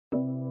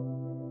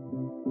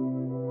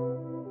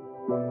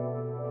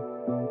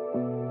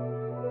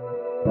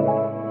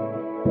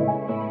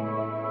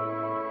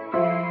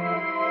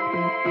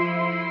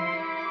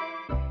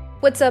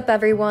What's up,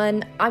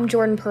 everyone? I'm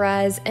Jordan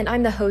Perez, and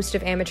I'm the host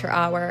of Amateur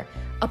Hour,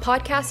 a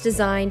podcast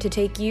designed to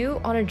take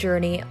you on a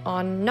journey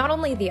on not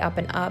only the up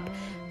and up,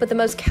 but the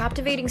most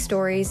captivating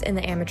stories in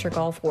the amateur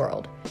golf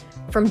world.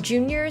 From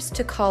juniors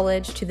to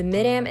college to the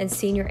mid-am and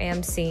senior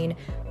am scene,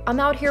 I'm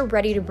out here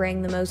ready to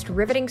bring the most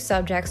riveting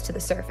subjects to the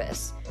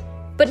surface.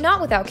 But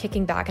not without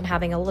kicking back and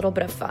having a little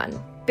bit of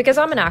fun, because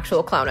I'm an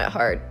actual clown at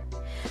heart.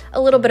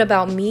 A little bit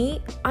about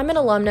me: I'm an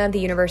alumna of the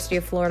University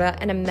of Florida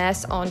and a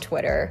mess on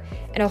Twitter,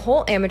 and a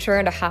whole amateur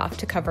and a half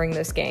to covering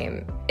this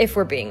game, if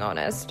we're being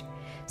honest.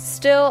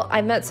 Still,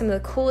 I've met some of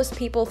the coolest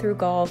people through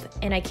golf,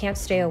 and I can't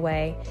stay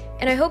away,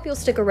 and I hope you'll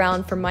stick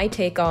around for my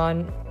take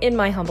on, in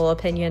my humble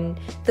opinion,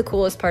 the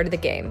coolest part of the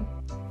game.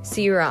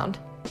 See you around.